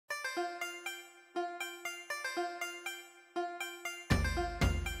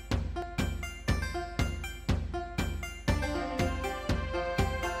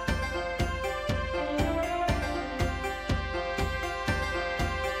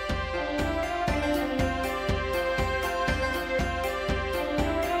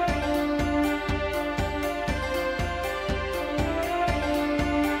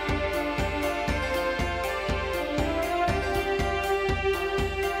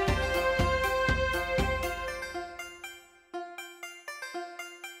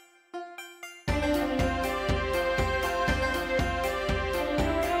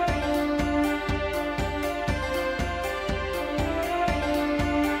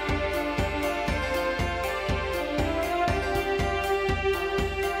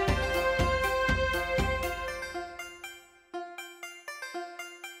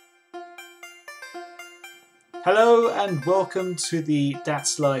Hello and welcome to the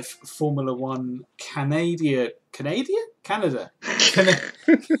DATSLIFE Formula One Canada Grand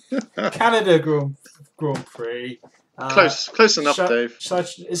Prix. Close enough, Dave.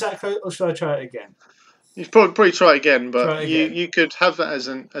 Is that close, or should I try it again? You should probably try again, but you could have that as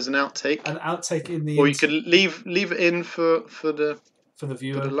an outtake. An outtake in the. Or you could leave it in for the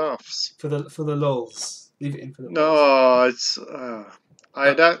viewer, for the laughs, for the lols. Leave it in for the. No, it's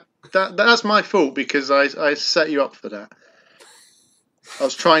that's my fault because I set you up for that. I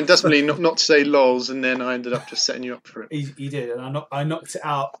was trying desperately not to say lols, and then I ended up just setting you up for it. You did, and I knocked it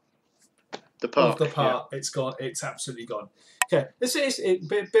out. The park. Yeah. It's gone. It's absolutely gone. Okay, this is a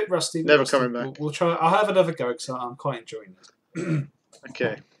bit rusty. Never coming back. We'll try. I'll have another go because I'm quite enjoying this.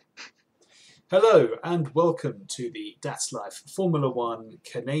 Okay. Hello and welcome to the DATSLIFE Formula One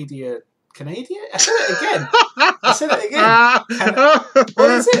Canada. I said it again.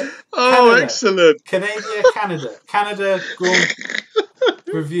 What is it? Oh, Canada. Excellent. Canada Grand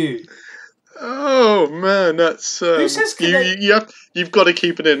Review. Oh man, that's Who says you've got to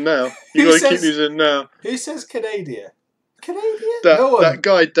keep it in now. You've got to keep these in now. Who says Canada? That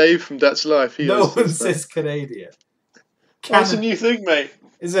guy Dave from DATSLIFE. No one says Canada. That's a new thing, mate.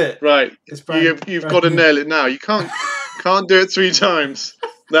 Is it? Right. You've got to nail it now. You can't do it 3 times.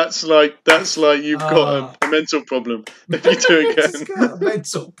 That's like you've got a mental problem if you do it again. It's got a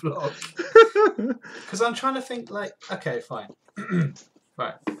mental block. Because I'm trying to think okay, fine.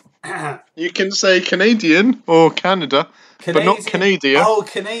 Right. You can say Canadian or Canada, but not Canada. Oh,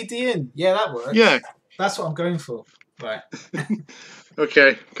 Canadian. Yeah, that works. Yeah. That's what I'm going for. Right.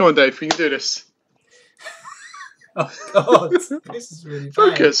 Okay. Come on, Dave. You can do this. Oh, God. This is really bad.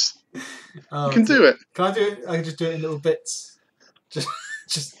 Focus. Oh, you can do it. Can I do it? I can just do it in little bits. Just.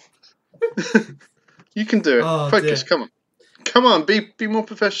 You can do it. Oh, Focus. dear. Come on. Be more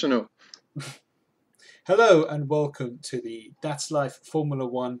professional. Hello and welcome to the DATSLIFE Formula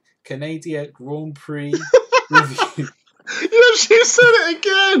One Canada Grand Prix review. You actually said it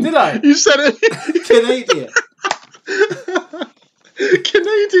again. Did I? You said it. Canada.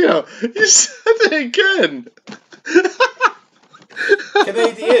 Canada. You said it again.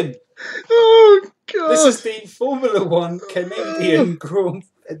 Canadian. Oh God. This is the Formula One Canadian Grand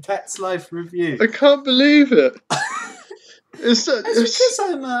DATSLIFE review. I can't believe it. It's because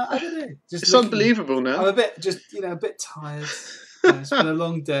I'm, I don't know. It's unbelievable now. I'm a bit, a bit tired. It's been a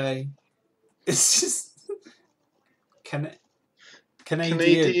long day. It's just Canadian.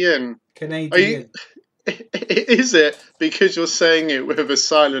 Is it because you're saying it with a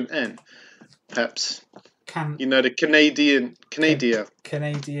silent N? Perhaps. The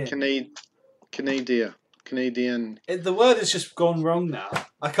Canadian. The word has just gone wrong now.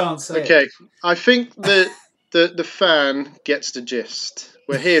 I can't say it. Okay, I think that the fan gets the gist.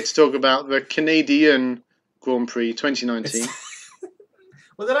 We're here to talk about the Canadian Grand Prix 2019.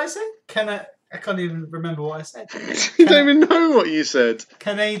 What did I say? I can't even remember what I said. You don't even know what you said.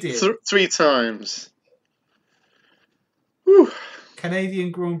 Canadian. 3 times. Whew.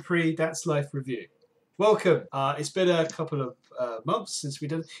 Canadian Grand Prix DATSLIFE review. Welcome. It's been a couple of months since we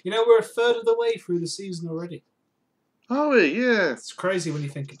done. We're a third of the way through the season already. Oh yeah. It's crazy when you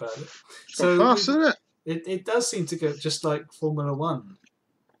think about it. So fast, isn't it? It does seem to go just like Formula One.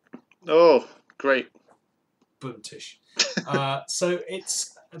 Oh, great. Boomtish. So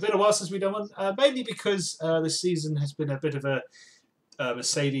it's been a while since we've done one, mainly because the season has been a bit of a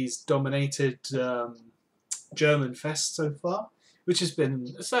Mercedes-dominated German fest so far, which has been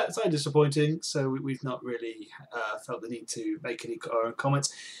slightly disappointing, so we've not really felt the need to make any our own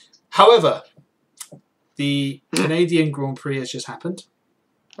comments. However, the Canadian Grand Prix has just happened.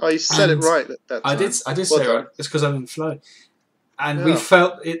 Oh, you said it right at that time. I did say it right. It's because I'm in flow. And we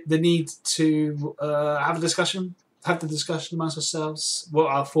felt the need to have the discussion amongst ourselves, what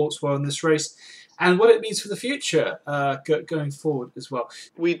our thoughts were on this race, and what it means for the future going forward as well.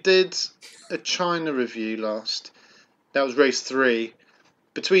 We did a China review last. That was race 3.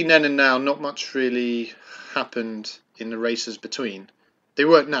 Between then and now, not much really happened in the races between. They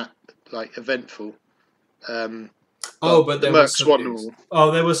weren't that eventful. But the Mercs won them all.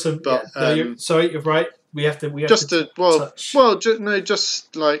 Oh, there was some. But sorry, you're right. We have to. Just I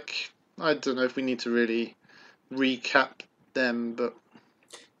don't know if we need to really recap them,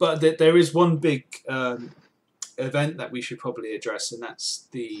 but there is one big event that we should probably address, and that's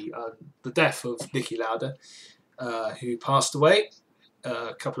the death of Niki Lauda, who passed away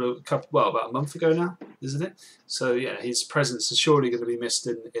about a month ago now, isn't it? So yeah, his presence is surely going to be missed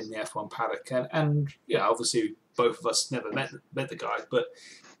in the F1 paddock, and yeah, obviously both of us never met the guy, but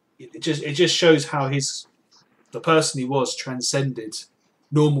it just shows how the person he was transcended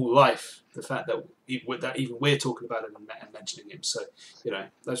normal life. The fact that even we're talking about him and mentioning him. So,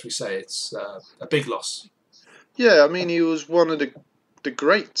 as we say, it's a big loss. Yeah, I mean, he was one of the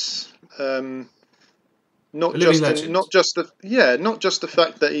greats. Not just the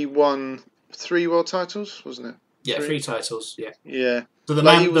fact that he won 3 world titles, wasn't it? Yeah, 3 titles. Yeah. Yeah. So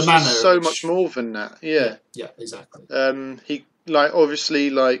He was so much more than that. Yeah. Yeah, exactly. He obviously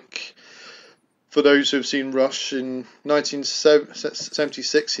for those who have seen Rush in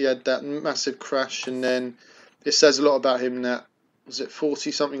 1976, he had that massive crash, and then it says a lot about him that was it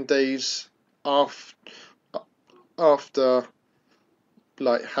 40-something days after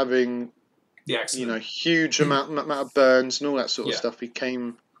having the accident, huge amount of burns and all that sort of stuff. He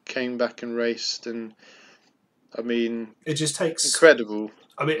came back and raced, and I mean, it just takes incredible.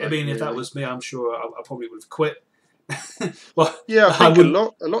 I mean, really. If that was me, I'm sure I probably would have quit. Well, yeah, I think a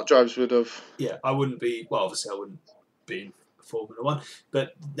lot of drivers would have. Yeah, I wouldn't be. Well, obviously, I wouldn't be in Formula One,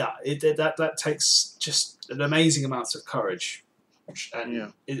 but that takes just an amazing amount of courage.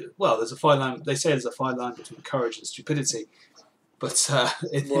 And there's a fine line. They say there's a fine line between courage and stupidity, but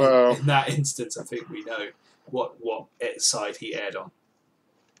in that instance, I think we know what side he aired on.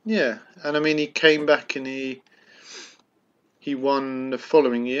 Yeah, and I mean, he came back and he won the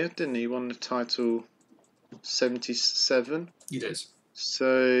following year, didn't he? He won the title 77. He did.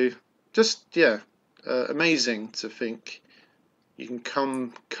 So just amazing to think you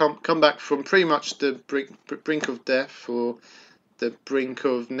can come back from pretty much the brink of death or the brink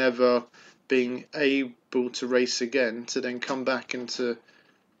of never being able to race again, to then come back and to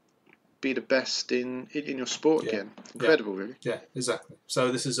be the best in your sport again. Incredible, really. Yeah, exactly.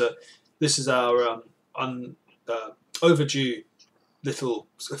 So this is our overdue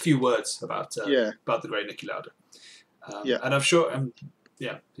a few words about the great Niki Lauda. And I'm sure,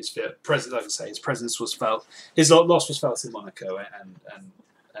 his like I say, his presence was felt. His loss was felt in Monaco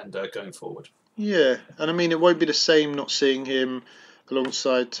and going forward. Yeah, and I mean, it won't be the same not seeing him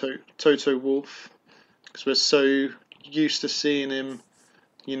alongside Toto Wolff, because we're so used to seeing him,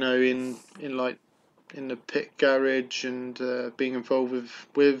 in the pit garage and being involved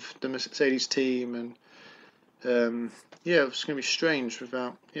with the Mercedes team, and it's going to be strange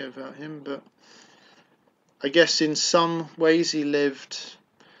without him. But I guess in some ways he lived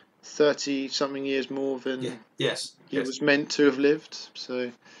 30-something years more than he was meant to have lived.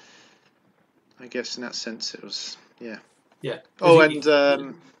 So I guess in that sense it was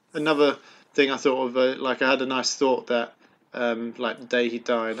another thing I thought of, I had a nice thought that the day he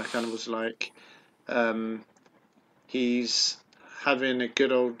died, I kind of was like, he's having a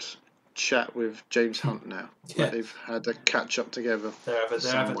good old chat with James Hunt now. They've had a catch up together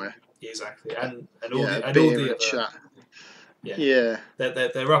somewhere. Exactly, and all the chat.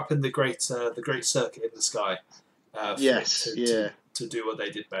 They're up in the great circuit in the sky. To do what they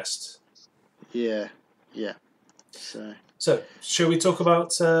did best. Yeah. So shall we talk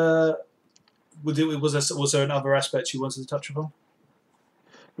about? Was there another aspect you wanted to touch upon?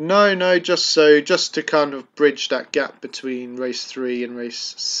 No, just to kind of bridge that gap between race 3 and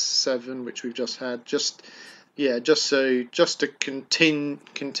race 7, which we've just had. Just to continue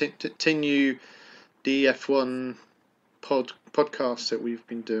the F1 podcast that we've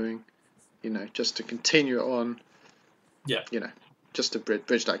been doing, just to continue it on. Yeah. Just to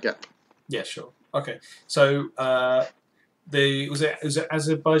bridge that gap. Yeah, sure. Okay. So was it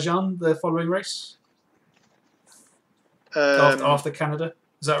Azerbaijan the following race? After Canada,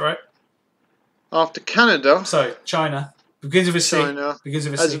 is that right? After Canada. So China. Begins with a C.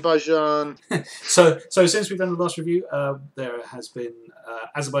 Azerbaijan. So since we've done the last review, there has been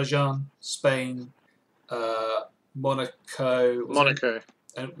Azerbaijan, Spain, Monaco.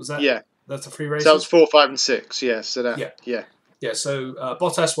 Was that? Yeah. That's the 3 races. So that was 4, 5, and 6. Yeah. So that. Yeah. So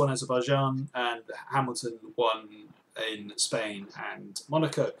Bottas won Azerbaijan and Hamilton won in Spain and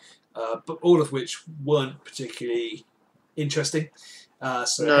Monaco, but all of which weren't particularly interesting.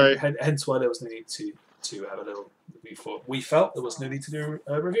 Hence why there was no need to have a little review for. We felt there was no need to do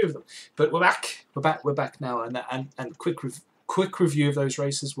a review of them, but we're back now, and quick review of those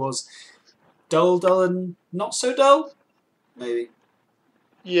races was dull and not so dull, maybe.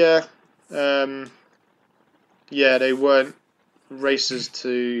 Yeah, they weren't races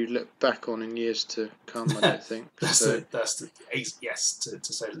to look back on in years to come. I don't think. Yes, to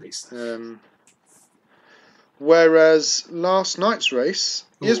say the least. Whereas last night's race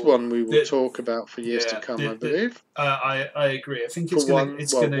is one we will talk about for years to come, I believe. I agree. I think one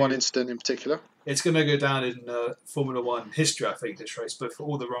incident in particular. It's going to go down in Formula One history, I think, this race, but for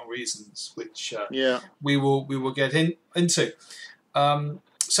all the wrong reasons, which we will get into.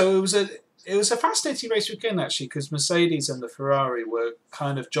 So it was it was a fascinating race weekend actually, because Mercedes and the Ferrari were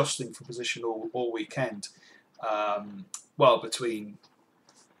kind of jostling for position all weekend. Between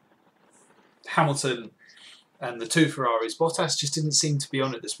Hamilton and the two Ferraris, Bottas just didn't seem to be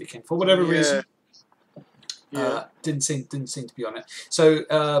on it this weekend for whatever reason. Didn't seem to be on it.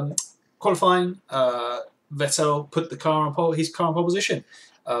 So qualifying, Vettel put the car on his car on pole position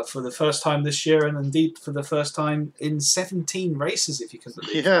for the first time this year, and indeed for the first time in 17 races, if you can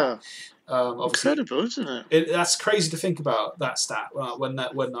believe. Yeah. Incredible, isn't it? That's crazy to think about that stat. When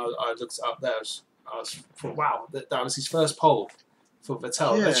I looked it up there, I thought, wow, that was his first pole for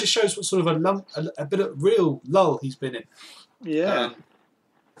Vettel. Yeah. That just shows what sort of a bit of real lull he's been in. Yeah.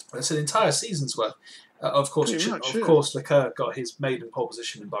 It's an entire season's worth. Of course, Leclerc got his maiden pole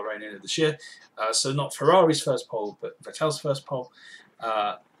position in Bahrain earlier this year. So not Ferrari's first pole, but Vettel's first pole.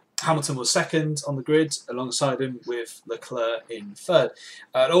 Hamilton was second on the grid, alongside him with Leclerc in third.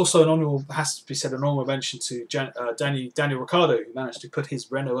 And also an honourable mention to Daniel Ricciardo, who managed to put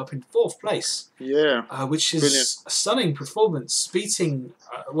his Renault up in fourth place. Yeah, which is brilliant. A stunning performance, beating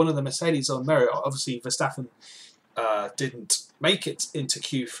one of the Mercedes on merit. Obviously, Verstappen didn't make it into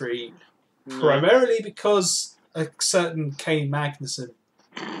Q3, primarily because a certain Kane Magnussen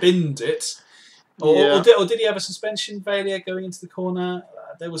binned it. Or did he have a suspension failure going into the corner?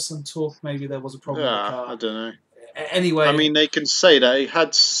 There was some talk maybe there was a problem with the car. I don't know. Anyway, I mean, they can say that he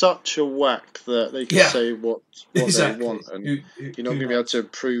had such a whack that they can say what exactly. They want, and you're not going to be able to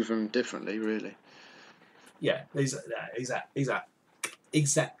prove them differently, really. Yeah, exactly.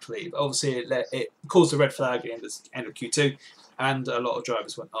 But obviously, it caused a red flag at the end of Q2, and a lot of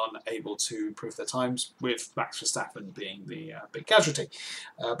drivers went unable to prove their times, with Max Verstappen being the big casualty.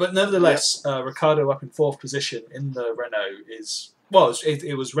 But nevertheless, Ricciardo up in fourth position in the Renault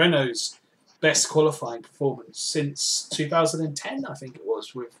it was Renault's best qualifying performance since 2010, I think it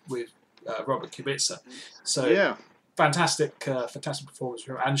was, with Robert Kubica. So fantastic performance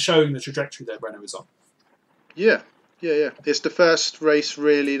from him, and showing the trajectory that Renault is on. Yeah. It's the first race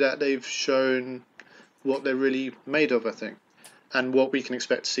really that they've shown what they're really made of, I think, and what we can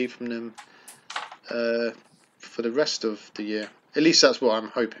expect to see from them for the rest of the year. At least that's what I'm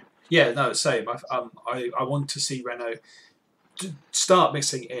hoping. Yeah, no, same. I want to see Renault start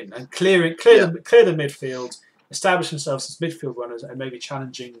mixing in and clear the midfield, establish themselves as midfield runners, and maybe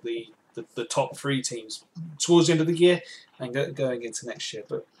challenging the top three teams towards the end of the year and going into next year.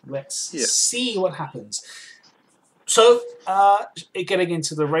 But let's see what happens. So, getting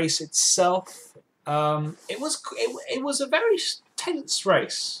into the race itself, it was a very tense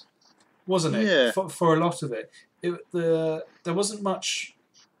race, wasn't it? Yeah. For a lot of it, there wasn't much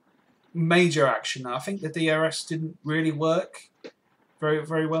major action. I think the DRS didn't really work very,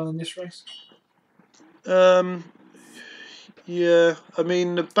 very well in this race. Yeah. I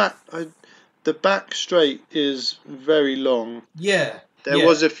mean, the back straight is very long. Yeah. There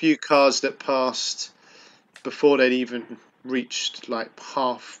was a few cars that passed before they'd even reached like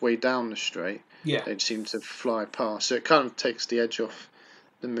halfway down the straight. Yeah. They'd seem to fly past. So it kind of takes the edge off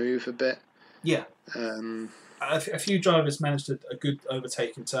the move a bit. Yeah. A few drivers managed a good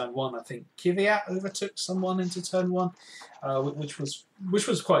overtake in turn one. I think Kvyat overtook someone into turn one, which was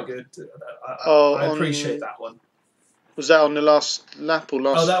quite good. I appreciate that one. Was that on the last lap or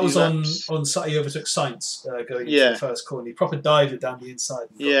last? Oh, that was laps? on. He overtook Sainz going into the first corner. He proper dived it down the inside.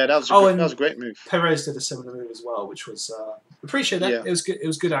 That was a great move. Perez did a similar move as well, which was appreciate that. Yeah. It was good. It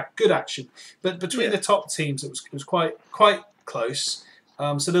was good action. But between the top teams, it was quite close.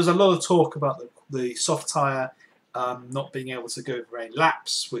 So there was a lot of talk about the soft tyre not being able to go for any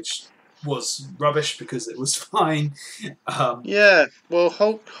laps, which was rubbish because it was fine. Well,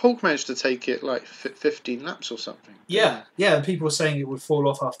 Hulk managed to take it like 15 laps or something. Yeah. And people were saying it would fall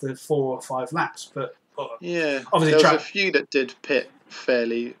off after 4 or 5 laps, but obviously there was a few that did pit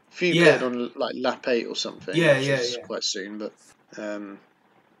pitted on like lap 8 or something. Which is quite soon, but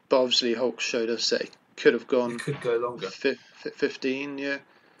obviously Hulk showed us that it could have gone. It could go longer. 15, yeah.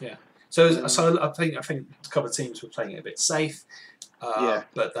 So I think a couple of teams were playing it a bit safe. But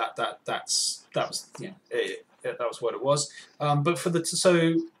that was what it was. But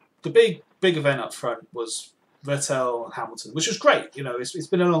the big event up front was Vettel and Hamilton, which was great. It's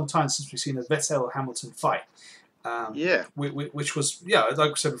been a long time since we've seen a Vettel Hamilton fight. Which was like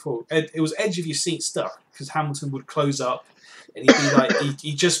I said before, it was edge of your seat stuff, because Hamilton would close up and he'd be like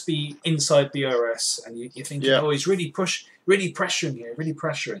he'd just be inside DRS, and you're thinking, he's really pressuring here,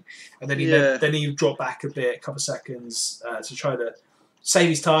 and then he'd drop back a bit, a couple of seconds to try to save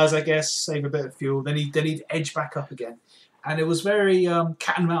his tyres, I guess, save a bit of fuel. Then he'd edge back up again, and it was very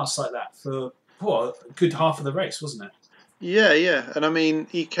cat and mouse like that for a good half of the race, wasn't it? Yeah. And I mean,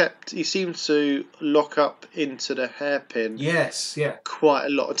 he seemed to lock up into the hairpin Yes, yeah, quite a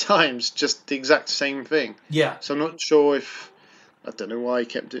lot of times, just the exact same thing. yeah. So I'm not sure if, I don't know why he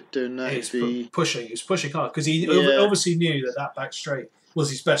kept doing that. It's If he, pushing. He was pushing hard because he yeah, obviously knew that back straight was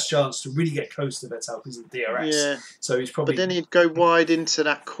his best chance to really get close to Vettel because of the DRS. yeah. So he's But probably then he'd go wide into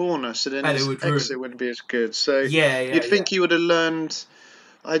that corner, so then and it his would ruin. exit wouldn't be as good. So Yeah. you'd think he would have learned.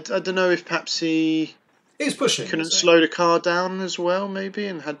 I don't know if perhaps he He was pushing. couldn't Wasn't slow the car down as well, maybe,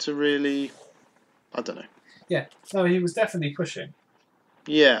 and had to really. I don't know. he? Yeah. No, he was definitely pushing.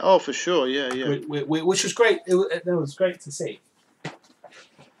 Yeah. Oh, for sure. Yeah. Which was great. That was great to see.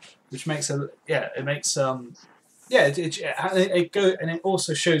 Which makes it makes it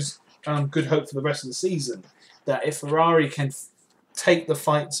also shows good hope for the rest of the season that if Ferrari can take the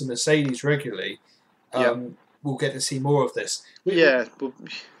fight to Mercedes regularly, we'll get to see more of this. Yeah. Well,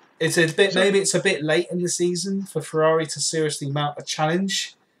 It's a bit maybe it's a bit late in the season for Ferrari to seriously mount a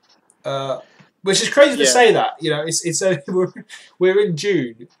challenge, which is crazy to say that. You know, it's we're in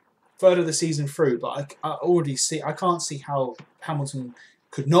June, third of the season through, but I can't see how Hamilton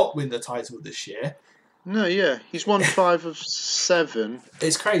could not win the title this year. No, yeah, he's won 5 of 7.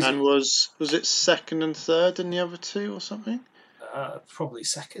 It's crazy. And was it second and third in the other 2 or something? Probably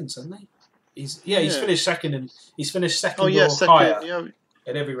seconds, isn't he? He's finished second and he's finished second or higher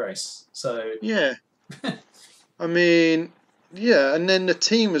in every race. So yeah, I mean, yeah, and then the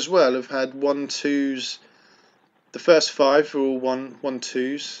team as well have had 1-2s. The first 5 were all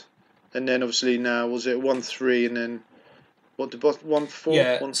 1-2s, and then obviously now was it 1-3 and then. What did 1-4?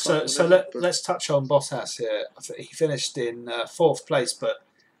 Yeah, 1-5, so let's touch on Bottas here. He finished in 4th place, but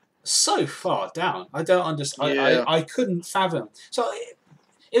so far down. I don't understand. Yeah. I couldn't fathom. So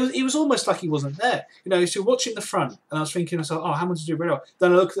it was almost like he wasn't there. You know, so you're watching the front, and I was thinking, oh, Hamilton do really well.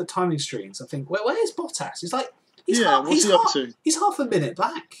 Then I look at the timing screens. I think, where's Bottas? It's like what's he up to? He's half a minute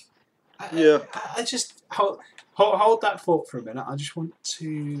back. I just hold that thought for a minute. I just want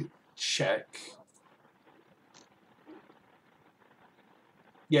to check.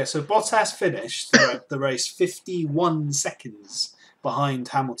 Yeah, so Bottas finished the race 51 seconds behind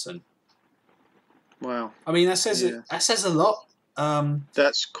Hamilton. Wow. I mean, that says a lot.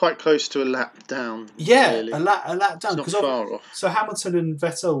 That's quite close to a lap down. Yeah, really. a lap down. It's not far off. So Hamilton and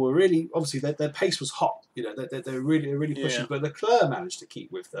Vettel were really, obviously, their pace was hot. You know, they're really pushing. But Leclerc managed to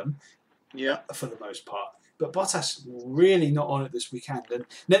keep with them. Yeah. For the most part. But Bottas really not on it this weekend. And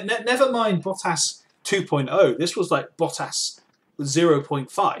never mind Bottas 2.0. This was like Bottas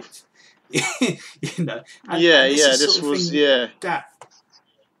 0.5. You know. And this was that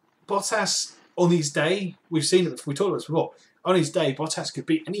Bottas on his day, we've seen it. We talked about this before. On his day, Bottas could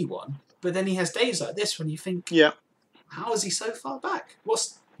beat anyone, but then he has days like this when you think, how is he so far back?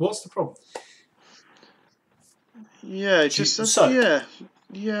 What's the problem? Yeah, just I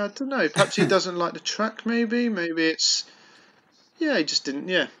don't know. Perhaps he doesn't like the track. Maybe it's he just didn't.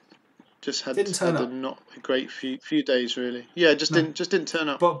 Yeah. Just didn't turn up. Not a great few days really. Yeah, didn't turn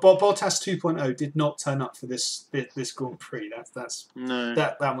up. But Bottas 2.0 did not turn up for this Grand Prix. That's no.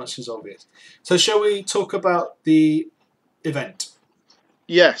 That much is obvious. So shall we talk about the event?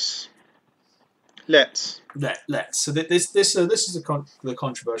 Yes. Let's. So this is the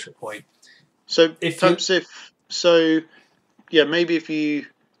controversial point. So maybe if you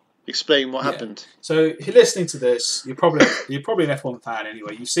explain what happened. So if you're listening to this, you're probably an F1 fan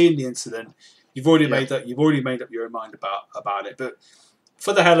anyway. You've seen the incident. You've already made up your own mind about it. But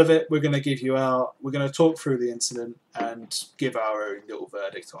for the hell of it, we're going to talk through the incident and give our own little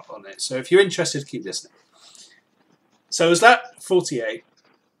verdict on it. So if you're interested, keep listening. So is that 48?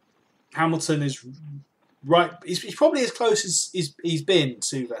 Hamilton is right. He's probably as close as he's been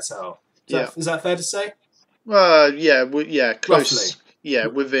to Vettel. Is that fair to say? Well, close. Roughly. Yeah,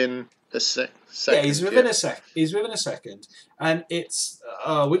 within a second. Yeah, he's within a second. He's within a second, and it's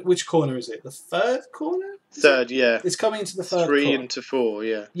which corner is it? The third corner. Third, yeah. It's coming into the third. 3 corner. into 4,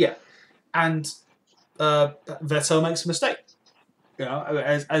 yeah. Yeah, and Vettel makes a mistake. You know,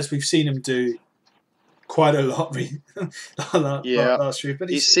 as we've seen him do quite a lot last week. But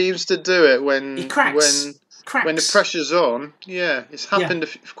he seems to do it when he cracks. When the pressure's on. Yeah, it's happened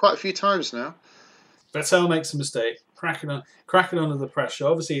quite a few times now. Vettel makes a mistake, cracking under the pressure.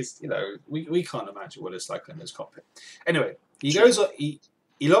 Obviously, it's, we can't imagine what it's like in his cockpit. Anyway, he goes up, he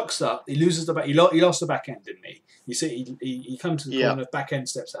locks up, he loses the back. He lost the back end, didn't he? You see, he comes to the corner, back end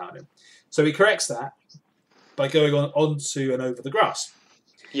steps out of him. So he corrects that by going onto and over the grass.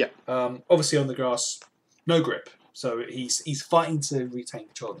 Yeah. Obviously, on the grass, no grip. So he's fighting to retain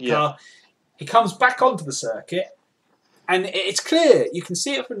control of the car. He comes back onto the circuit, and it's clear. You can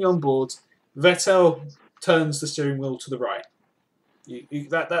see it from the onboard. Vettel turns the steering wheel to the right.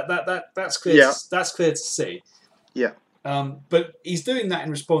 That's clear. Yeah. That's clear to see. Yeah. But he's doing that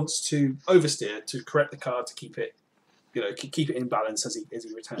in response to oversteer, to correct the car, to keep it, keep it in balance as he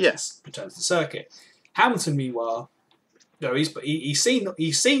returns returns to the circuit. Hamilton, meanwhile, he's seen that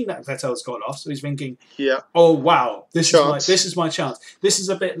Vettel's gone off, so he's thinking, oh wow, this is my chance. This is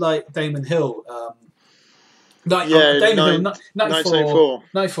a bit like Damon Hill. Damon Hill,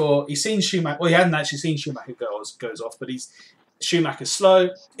 94. He's seen Schumacher. Well, he hadn't actually seen Schumacher goes off, but Schumacher's slow.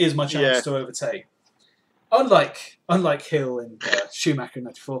 Is my chance to overtake. Unlike Hill and Schumacher in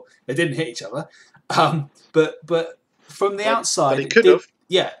 94, they didn't hit each other. But from the outside, but he could have.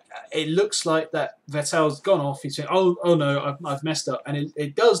 Yeah, it looks like that Vettel's gone off. He's saying, "Oh no, I've messed up," and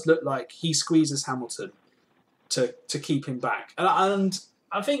it does look like he squeezes Hamilton to keep him back. And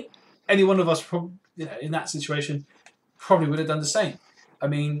I think any one of us, in that situation, probably would have done the same. I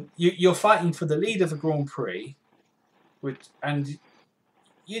mean, you're fighting for the lead of a Grand Prix, and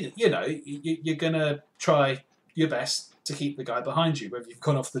you're gonna try your best to keep the guy behind you, whether you've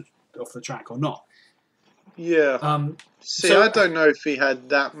gone off the track or not. Yeah. I don't know if he had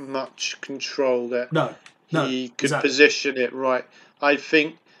that much control that he could position it right. I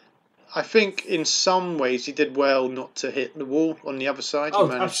think in some ways he did well not to hit the wall on the other side. He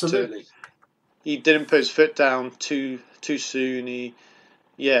managed absolutely. He didn't put his foot down too soon. It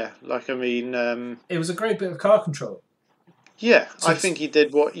was a great bit of car control. Yeah, I think he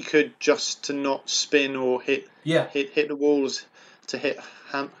did what he could just to not spin or hit the walls, to hit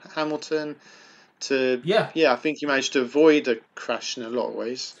Hamilton. I think he managed to avoid a crash in a lot of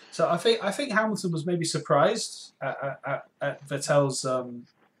ways. So I think Hamilton was maybe surprised at Vettel's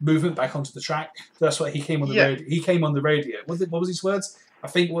movement back onto the track. That's why he came on the radio. He came on the radio. What was his words? I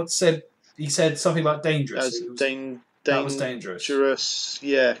think he said something about dangerous. That was dangerous.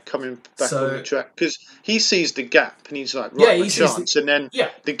 Yeah, coming back on the track, because he sees the gap and he's like, right, chance, and then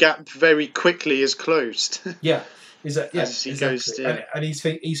the gap very quickly is closed. As he goes to, and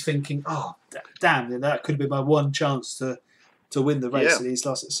he's thinking, oh damn, that could have been my one chance to win the race, and he's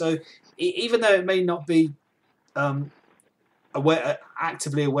lost it. So even though it may not be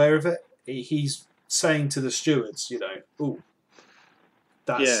actively aware of it, he's saying to the stewards,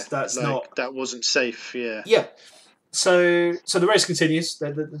 that wasn't safe. Yeah. So the race continues.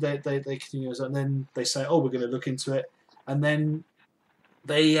 They continue, and then they say, "Oh, we're going to look into it," and then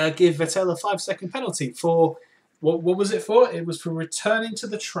they give Vettel a 5-second penalty for what was it for? It was for returning to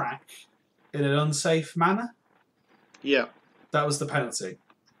the track in an unsafe manner. Yeah, that was the penalty.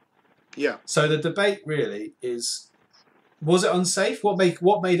 Yeah. So the debate really is: was it unsafe? What made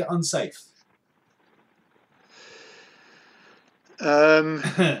it unsafe?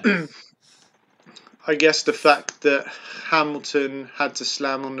 I guess the fact that Hamilton had to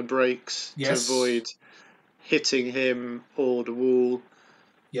slam on the brakes to avoid hitting him or the wall.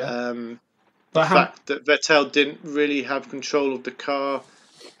 Yeah. The fact that Vettel didn't really have control of the car,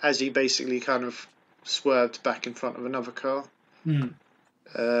 as he basically kind of swerved back in front of another car. I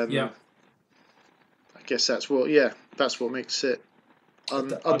guess that's what makes it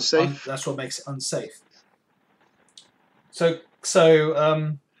unsafe. That's what makes it unsafe. So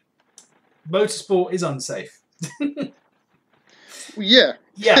motorsport is unsafe. Yeah.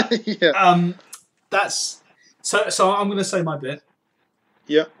 That's so. I'm going to say my bit.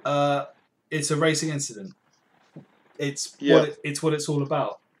 Yeah. It's a racing incident. It's what it's all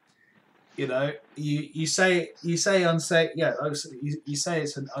about. You say unsafe. Yeah, you say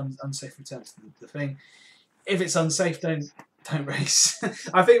it's an unsafe return to the thing. If it's unsafe, don't race.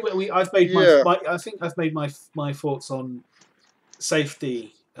 I think I've made my thoughts on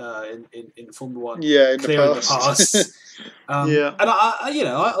safety in Formula 1 clear in the past. And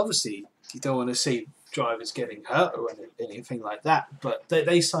I obviously you don't want to see drivers getting hurt or anything like that, but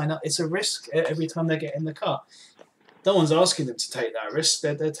they sign up. It's a risk every time they get in the car. No one's asking them to take that risk.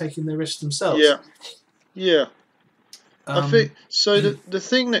 They're taking the risk themselves. Yeah. I think so. The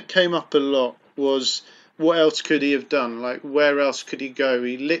thing that came up a lot was, what else could he have done? Like, where else could he go?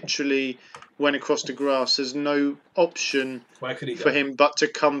 He literally went across the grass. There's no option for him but to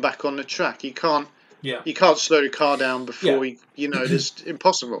come back on the track. He can't. Yeah. You can't slow the car down before it's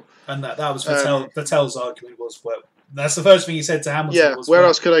impossible. And that was Vettel's argument was, well, that's the first thing he said to Hamilton. Yeah. Where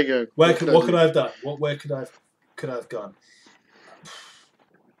else could I go? What could I have done? Where could I have gone?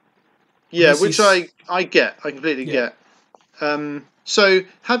 Yeah, which I completely get. So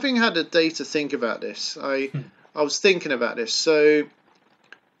having had a day to think about this, I was thinking about this. So,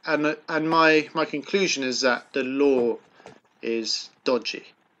 and my conclusion is that the law is dodgy.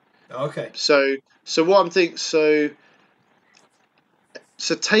 Okay. So what I'm thinking. So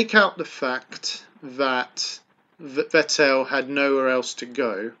take out the fact that Vettel had nowhere else to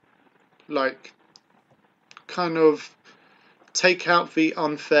go. Like, kind of take out the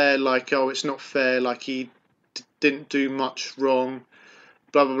unfair, like, oh, it's not fair, like he didn't do much wrong,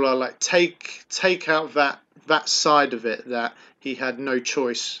 blah blah blah. Like, take out that side of it, that he had no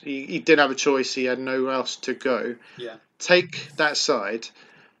choice. He didn't have a choice. He had nowhere else to go. Yeah. Take that side.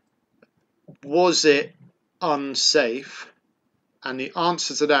 Was it unsafe? And the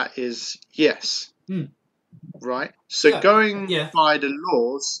answer to that is yes. Right? So going by the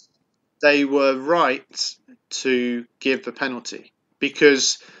laws, they were right to give the penalty,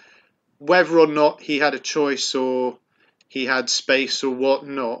 because whether or not he had a choice or he had space or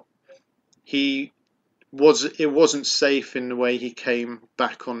whatnot, it wasn't safe in the way he came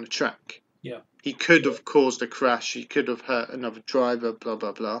back on the track. Yeah. He could have caused a crash. He could have hurt another driver. Blah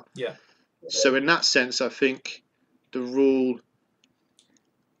blah blah. Yeah. So in that sense, I think the rule,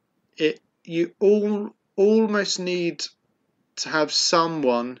 you almost need to have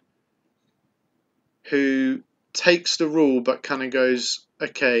someone who takes the rule but kind of goes,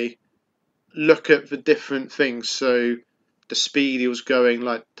 okay, look at the different things. So the speed he was going,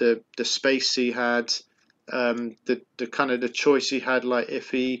 like the space he had, the kind of the choice he had, like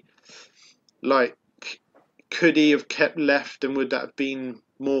if he, like, could he have kept left and would that have been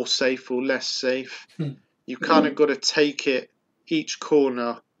more safe or less safe? You kind of got to take it each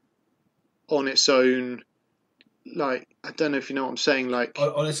corner on its own. Like, I don't know if you know what I'm saying. Like,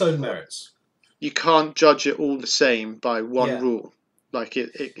 on its own merits. You can't judge it all the same by one rule. Like,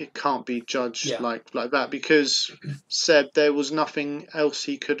 it can't be judged like that, because Seb, there was nothing else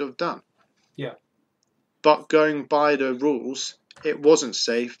he could have done. Yeah. But going by the rules, it wasn't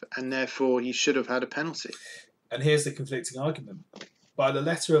safe, and therefore he should have had a penalty. And here's the conflicting argument. By the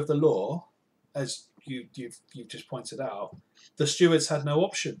letter of the law, as you've just pointed out, the stewards had no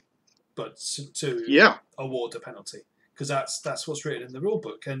option but to award a penalty, because that's what's written in the rule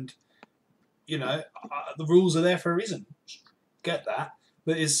book. And the rules are there for a reason. Get that.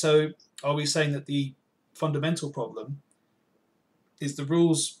 But are we saying that the fundamental problem is the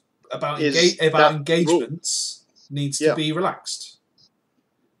rules about engagements needs to be relaxed?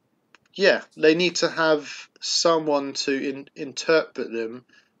 Yeah, they need to have someone to interpret them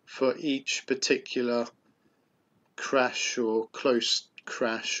for each particular crash or close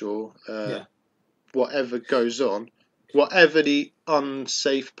crash or whatever goes on. Whatever the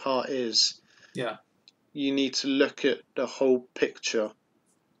unsafe part is, you need to look at the whole picture.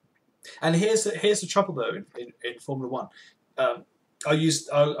 And here's the trouble though in Formula One. I'll use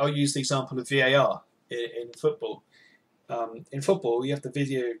the example of VAR in football. In football, you have the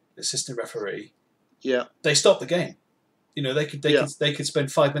video assistant referee. Yeah, they stop the game. They could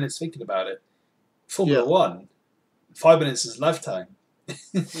spend 5 minutes thinking about it. Formula One, 5 minutes is lifetime.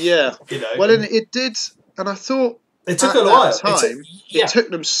 Yeah. Well, and it did, and I thought it took a while. It took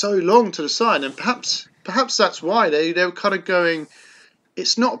them so long to decide, and perhaps that's why they were kind of going,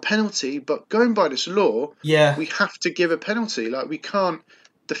 it's not a penalty, but going by this law, we have to give a penalty. Like, we can't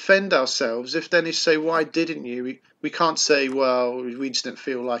defend ourselves. If then they say, why didn't you? We can't say, well, we just didn't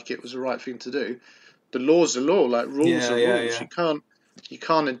feel like it was the right thing to do. The law's the law. Like, rules are rules. Yeah. You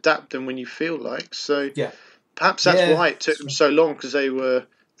can't adapt them when you feel like. So perhaps that's why it took them so long, because they were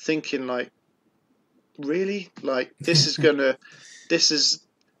thinking, like, really, like, there's gonna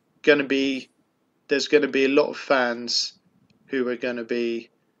be a lot of fans who are going to be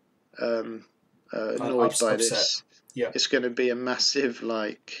annoyed by this. Yeah. It's going to be a massive,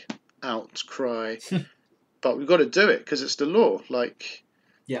 like, outcry. But we've got to do it because it's the law. Like,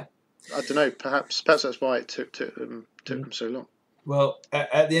 I don't know. Perhaps that's why it took them so long. Well,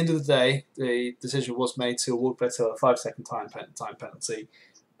 at the end of the day, the decision was made to award Vettel a 5-second time penalty.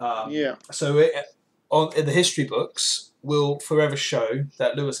 So in the history books, will forever show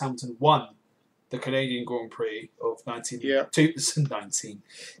that Lewis Hamilton won the Canadian Grand Prix of 2019.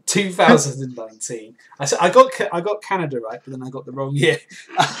 I got Canada right, but then I got the wrong year.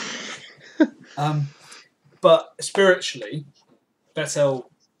 But spiritually, Vettel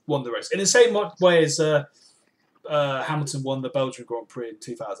won the race in the same way as Hamilton won the Belgian Grand Prix in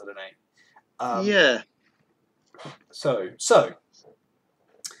 2008. So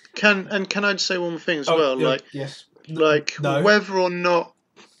can I just say one thing as well? Yes.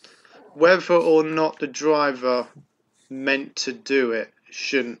 Whether or not the driver meant to do it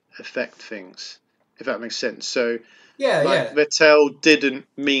shouldn't affect things, if that makes sense. So, Vettel didn't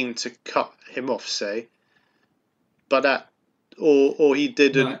mean to cut him off, say, but or he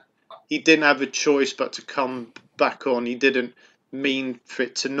didn't have a choice but to come back on. He didn't mean for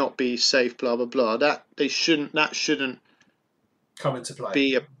it to not be safe. Blah blah blah. That shouldn't come into play.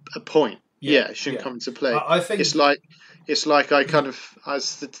 Be a point. yeah, it shouldn't yeah. come into play. I think It's like I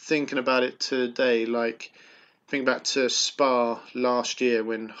was thinking about it today. Like think back to Spa last year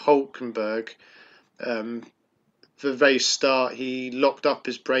when Hulkenberg, um, the very start, he locked up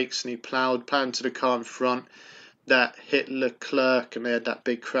his brakes and he plowed into the car in front. That hit Leclerc and they had that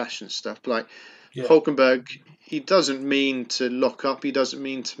big crash and stuff. Like yeah, Hulkenberg, he doesn't mean to lock up. He doesn't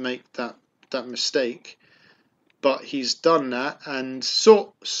mean to make that mistake. But he's done that, and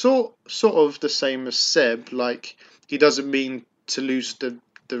sort of the same as Seb. Like he doesn't mean to lose the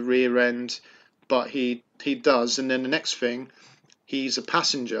rear end, but he does. And then the next thing, he's a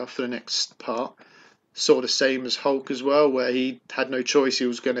passenger for the next part. Sort of the same as Hulk as well, where he had no choice. He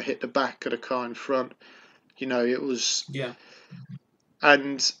was going to hit the back of the car in front. It was, yeah,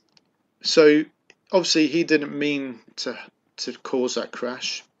 and so obviously he didn't mean to cause that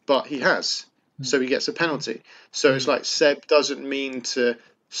crash, but he has. So he gets a penalty. So it's like Seb doesn't mean to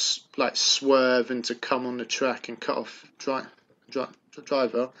like swerve and to come on the track and cut off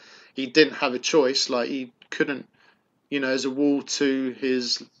driver. He didn't have a choice. Like he couldn't. There's a wall to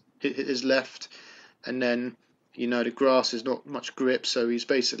his left, and then the grass is not much grip, so he's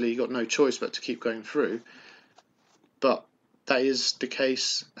basically got no choice but to keep going through. But that is the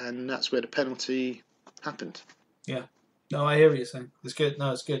case, and that's where the penalty happened. yeah. No, I hear what you're saying. It's good.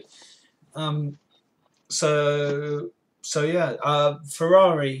 No, it's good. So yeah.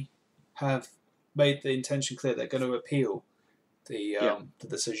 Ferrari have made the intention clear. They're going to appeal the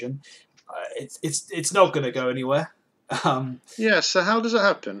decision. It's not going to go anywhere. So how does it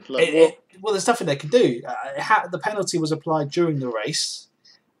happen? Well, there's nothing they can do. The penalty was applied during the race,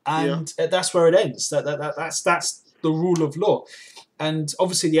 and that's where it ends. That's the rule of law. And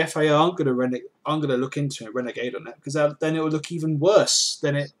obviously, the FIA aren't going to look into it, renegade on it, because then it will look even worse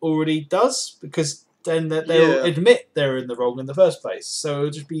than it already does. Because then they'll admit they're in the wrong in the first place. So it'll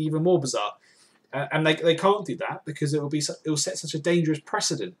just be even more bizarre. And they can't do that because it will set such a dangerous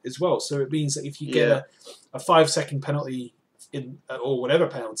precedent as well. So it means that if you get a 5-second penalty or whatever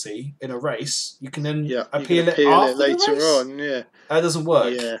penalty in a race, you can then appeal it after later the race. on. Yeah, that doesn't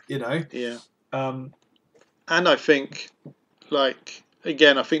work. Yeah. And I think, I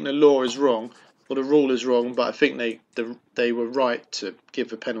think the law is wrong, or the rule is wrong, but I think they were right to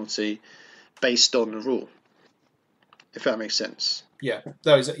give a penalty based on the rule, if that makes sense. Yeah,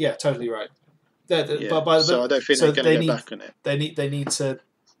 totally right. So I don't think they're going to go back on it. They need to.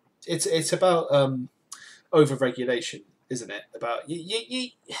 It's about over-regulation, isn't it? About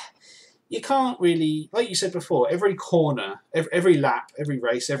you can't really, like you said before, every corner, every lap, every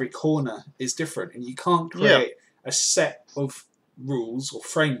race, every corner is different, and you can't create a set of rules or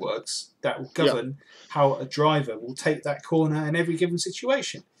frameworks that will govern how a driver will take that corner in every given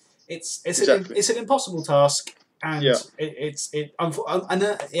situation. It's an impossible task, and and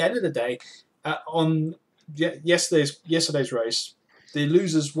at the end of the day, on yesterday's race, the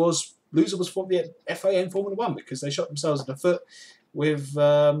loser was for the FIA and Formula One because they shot themselves in the foot with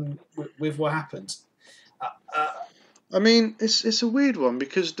what happened. I mean, it's a weird one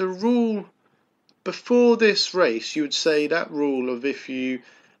because the rule before this race, you would say that rule of if you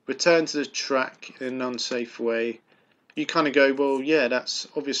return to the track in an unsafe way, you kind of go, well, yeah,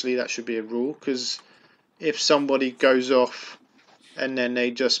 that should be a rule because if somebody goes off and then they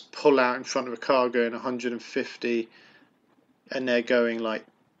just pull out in front of a car going 150 and they're going like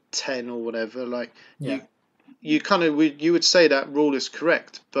 10 or whatever, you would say that rule is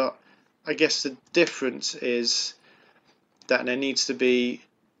correct, but I guess the difference is that there needs to be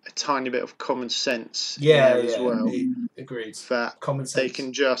a tiny bit of common sense as well. Agreed. That common sense. They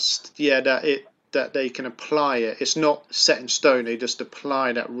can just that they can apply it. It's not set in stone. They just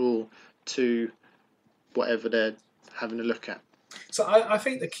apply that rule to whatever they're having a look at. So I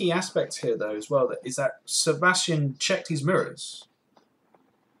think the key aspect here, though, as well, is that Sebastian checked his mirrors.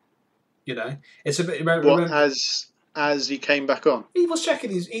 It's a bit. As he came back on, he was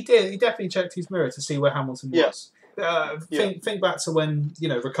checking his. He did. He definitely checked his mirror to see where Hamilton was. Think back to when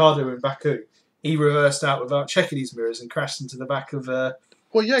Ricciardo in Baku, he reversed out without checking his mirrors and crashed into the back of.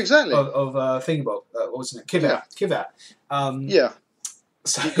 Exactly. Of Thingybob, wasn't it? Kvyat.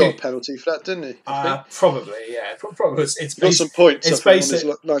 So he got a penalty for that, didn't he? Probably, yeah. Probably. It's got some points. It's basic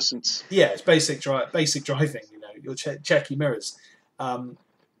on his license. Yeah, it's basic driving. You'll check your mirrors.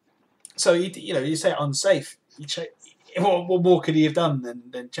 So you say unsafe. You check. What more could he have done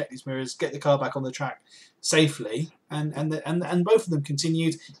than check his mirrors, get the car back on the track safely, and both of them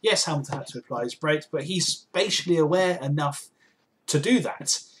continued. Yes, Hamilton had to apply his brakes, but he's spatially aware enough to do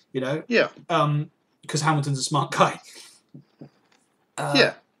that. Because Hamilton's a smart guy.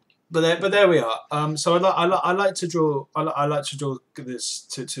 but there we are. So I like to draw I like to draw this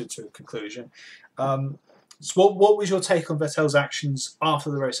to a conclusion. So what was your take on Vettel's actions after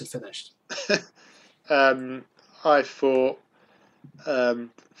the race had finished? I thought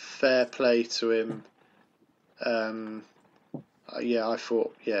fair play to him. Yeah, I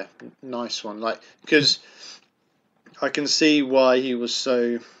thought nice one. Like, because I can see why he was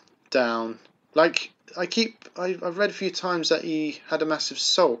so down. Like, I've read a few times that he had a massive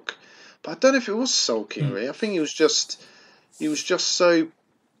sulk, but I don't know if it was sulking really. I think he was just so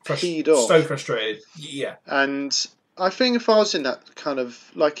peed So off. frustrated. Yeah. And I think if I was in that kind of,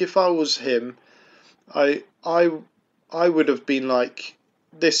 like, if I was him, I would have been like,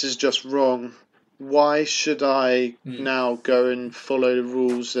 this is just wrong. Why should I now go and follow the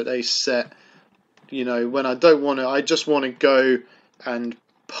rules that they set? You know, when I don't want to, I just want to go and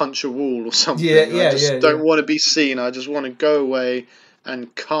punch a wall or something. I just don't want to be seen. I just want to go away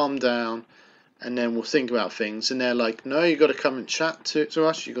and calm down, and then we'll think about things. And they're like, no, you got to come and chat to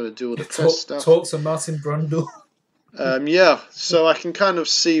us. You got to do all the press stuff. Talk to Martin Brundle. Yeah, so I can kind of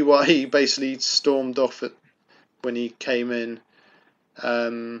see why he basically stormed off when he came in.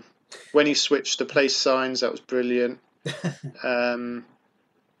 When he switched the place signs, that was brilliant. The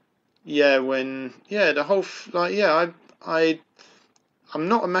whole I'm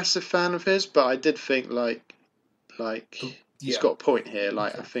not a massive fan of his, but I did think he's got a point here.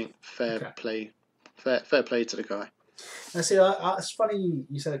 Like, I think fair play to the guy. I see. It's funny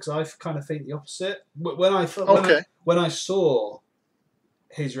you said it, because I kind of think the opposite. When I saw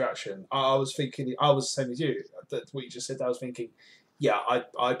his reaction, I was thinking, I was the same as you. What you just said, I was thinking, yeah,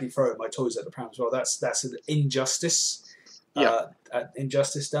 I'd be throwing my toys at the pram as well. That's an injustice.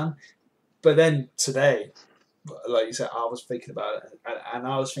 Injustice done. But then today, like you said, I was thinking about it, and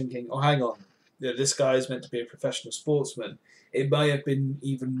I was thinking, oh, hang on, this guy is meant to be a professional sportsman. It may have been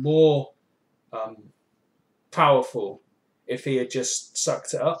even more powerful if he had just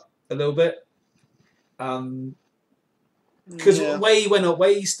sucked it up a little bit. Because the way he went up, the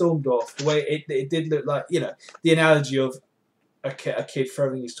way he stormed off, the way it did look like, the analogy of a kid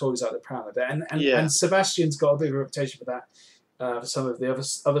throwing his toys out the pram a bit. And Sebastian's got a bit of a reputation for that, for some of the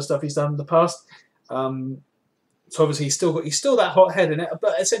other stuff he's done in the past. So obviously he's still that hot head in it,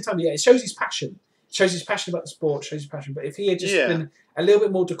 but at the same time, it shows his passion. It shows his passion about the sport, shows his passion. But if he had just been a little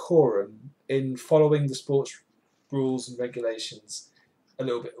bit more decorum in following the sports rules and regulations, a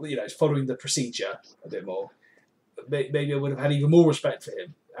little bit, following the procedure a bit more, maybe I would have had even more respect for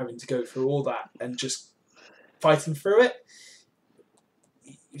him, having to go through all that and just fighting through it.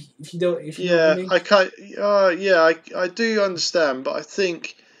 If you know what I mean? I do understand, but I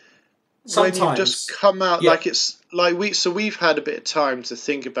think sometimes when you just come out we've had a bit of time to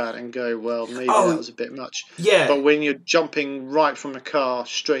think about it and go, well, maybe that was a bit much. Yeah. But when you're jumping right from the car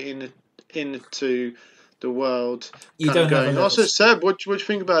straight into the world, you don't going, also, Seb, what do you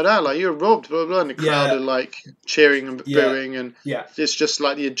think about that? Like, you're robbed, blah blah, and the crowd are like cheering and booing, and it's just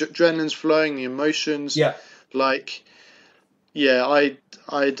like the adrenaline's flowing, the emotions.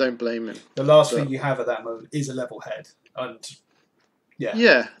 I don't blame him. The last thing you have at that moment is a level head, and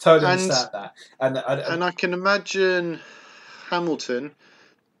totally understand that. And I can imagine Hamilton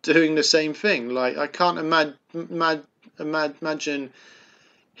doing the same thing. Like, I can't imagine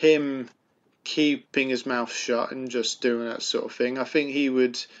him keeping his mouth shut and just doing that sort of thing. I think he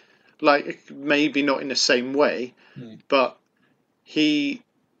would, like, maybe not in the same way, but he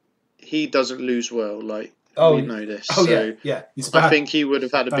doesn't lose well. Like, we know this. I think he would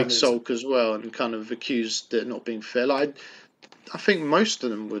have had a big sulk as well and kind of accused it not being fair. Like, I think most of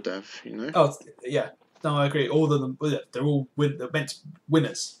them would have, Oh yeah, no, I agree. All of them, they're all they're meant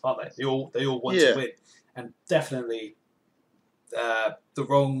winners, aren't they? They all want to win, and definitely the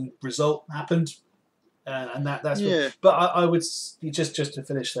wrong result happened, and that's. But I would just to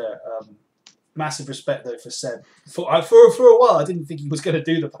finish there. Massive respect though for Seb. For a while, I didn't think he was going to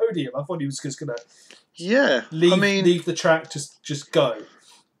do the podium. I thought he was just going to leave the track, just go.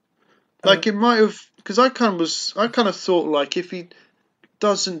 Like, it might have, because I kind of thought, like, if he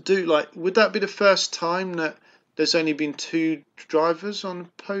doesn't do, like, would that be the first time that there's only been 2 drivers on the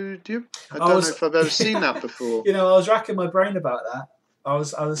podium? I don't know if I've ever seen that before. I was racking my brain about that. I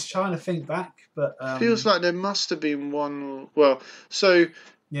was trying to think back, but feels like there must have been one. Well, so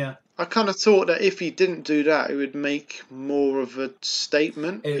I kind of thought that if he didn't do that, it would make more of a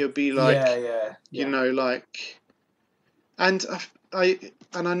statement. It would be like, like, and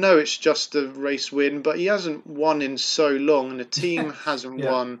I know it's just a race win, but he hasn't won in so long, and the team hasn't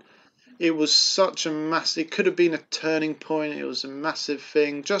won. It was such a massive. It could have been a turning point. It was a massive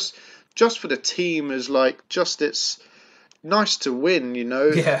thing, just for the team, as like just its nice to win, you know.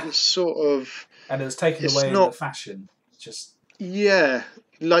 Yeah. It's sort of, And it was taken it's away in the not, fashion. Just yeah,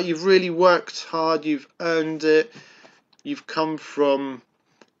 like you've really worked hard, you've earned it, you've come from,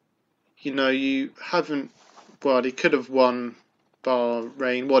 you know, you haven't, well, they could have won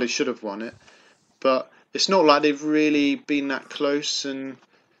Bahrain, well, they should have won it, but it's not like they've really been that close, and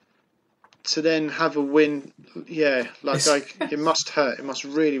to then have a win, yeah, like it must hurt. It must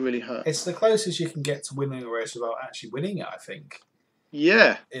really, really hurt. it's the closest you can get to winning a race without actually winning it, I think.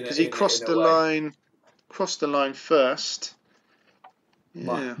 Yeah, In because he in a way. crossed the line first.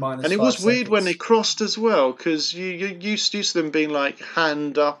 Yeah, Minus and it five was weird when they seconds. crossed as well, because you used to them being like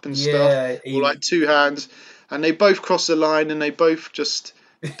hand up and stuff, Yeah, or like two hands, and they both crossed the line and they both just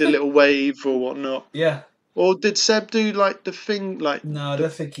did a little wave or whatnot. yeah. Or did Seb do like the thing, like No, I the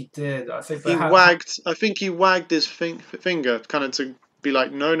don't think he did. I think he wagged? I think he wagged his finger, kind of to be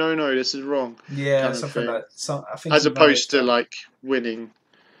like, no, no, no, this is wrong, yeah, kind of something thing, like I think as he may have opposed to done. like winning.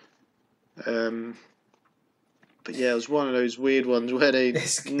 Um, but yeah, it was one of those weird ones where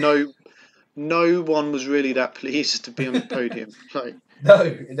It's, no one was really that pleased to be on the podium. Like,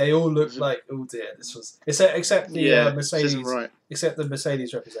 no, they all looked like, oh dear, this was except the yeah, this isn't Mercedes, right. except the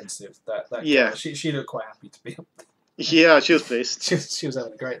Mercedes representative. That Yeah, girl, she looked quite happy to be. yeah, she was pleased. She was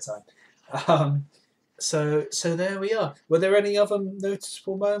having a great time. So there we are. Were there any other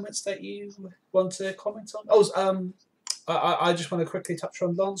noticeable moments that you want to comment on? Oh, I just want to quickly touch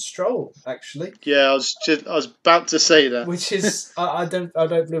on Lance Stroll, actually, Yeah, I was about to say that. which is I don't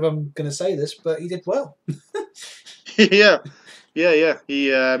believe I'm going to say this, but he did well. Yeah, yeah. He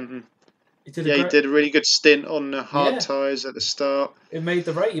did a He great. did a really good stint on the hard Yeah, tyres at the start. it made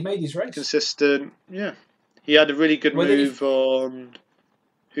the race. He made his race. Consistent. Yeah, he had a really good Where did he? move on.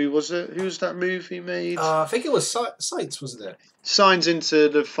 Who was it? Who was that move he made? I think it was Sights, wasn't it? Signs into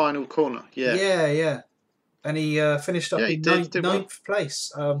the final corner. Yeah, Yeah. And he finished yeah, up he in did well. ninth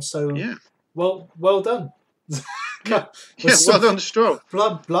place. So Yeah, well done. yeah, With yeah. Well some done, Stroll.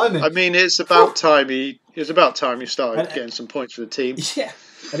 blimey. I mean, it's Whew. about time he. It was about time he started And, getting some points for the team. yeah,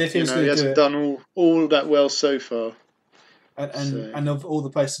 and if he You was know, he going to do hasn't it, done all that well so far. So and of all the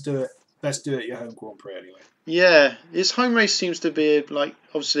places to do it, best do it at your home Grand Prix anyway. yeah, his home race seems to be like,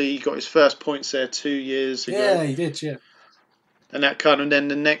 obviously he got his first points there 2 years ago, Yeah, he did. Yeah. and that kind of then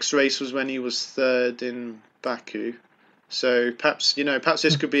the next race was when he was third in Baku. So perhaps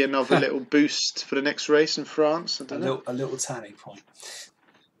this could be another little boost for the next race in France. I don't know. A little turning point.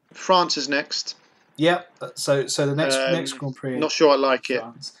 France is next. Yeah. So the next Grand Prix in Not sure I like it.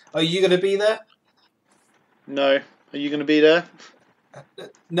 France. Are you going to be there? No. Are you going to be there?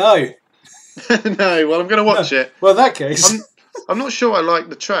 No. No. Well, I'm going to watch it. Well, in that case, I'm not sure I like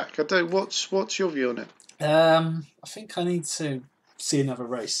the track. I don't. What's your view on it? I think I need to see another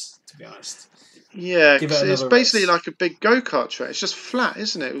race, to be honest. Yeah, Give it 'cause it's another basically race. like a big go-kart track. It's just flat,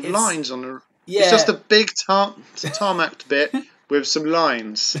 isn't it? With It's- lines on the. Yeah. It's just a big tarmac bit with some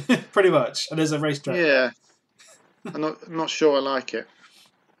lines. Pretty much. And there's a racetrack. Yeah. I'm not sure I like it.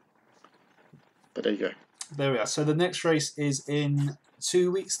 But there you go. There we are. So the next race is in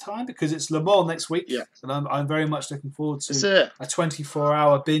 2 weeks' time because it's Le Mans next week. Yeah. And I'm very much looking forward That's to it. a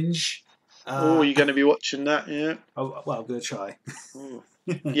 24-hour binge. You're going to be watching that, yeah? Well, I'm going to try. Oh.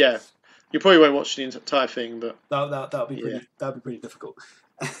 Yeah. You probably won't watch the entire thing, but That'll be pretty difficult.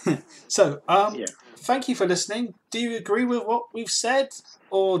 So, thank you for listening. Do you agree with what we've said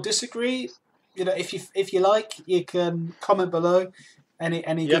or disagree? You know, if you like, you can comment below.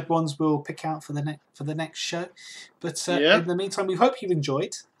 Any good ones we'll pick out for the next show. But in the meantime, we hope you've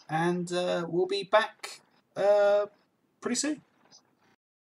enjoyed, and we'll be back pretty soon.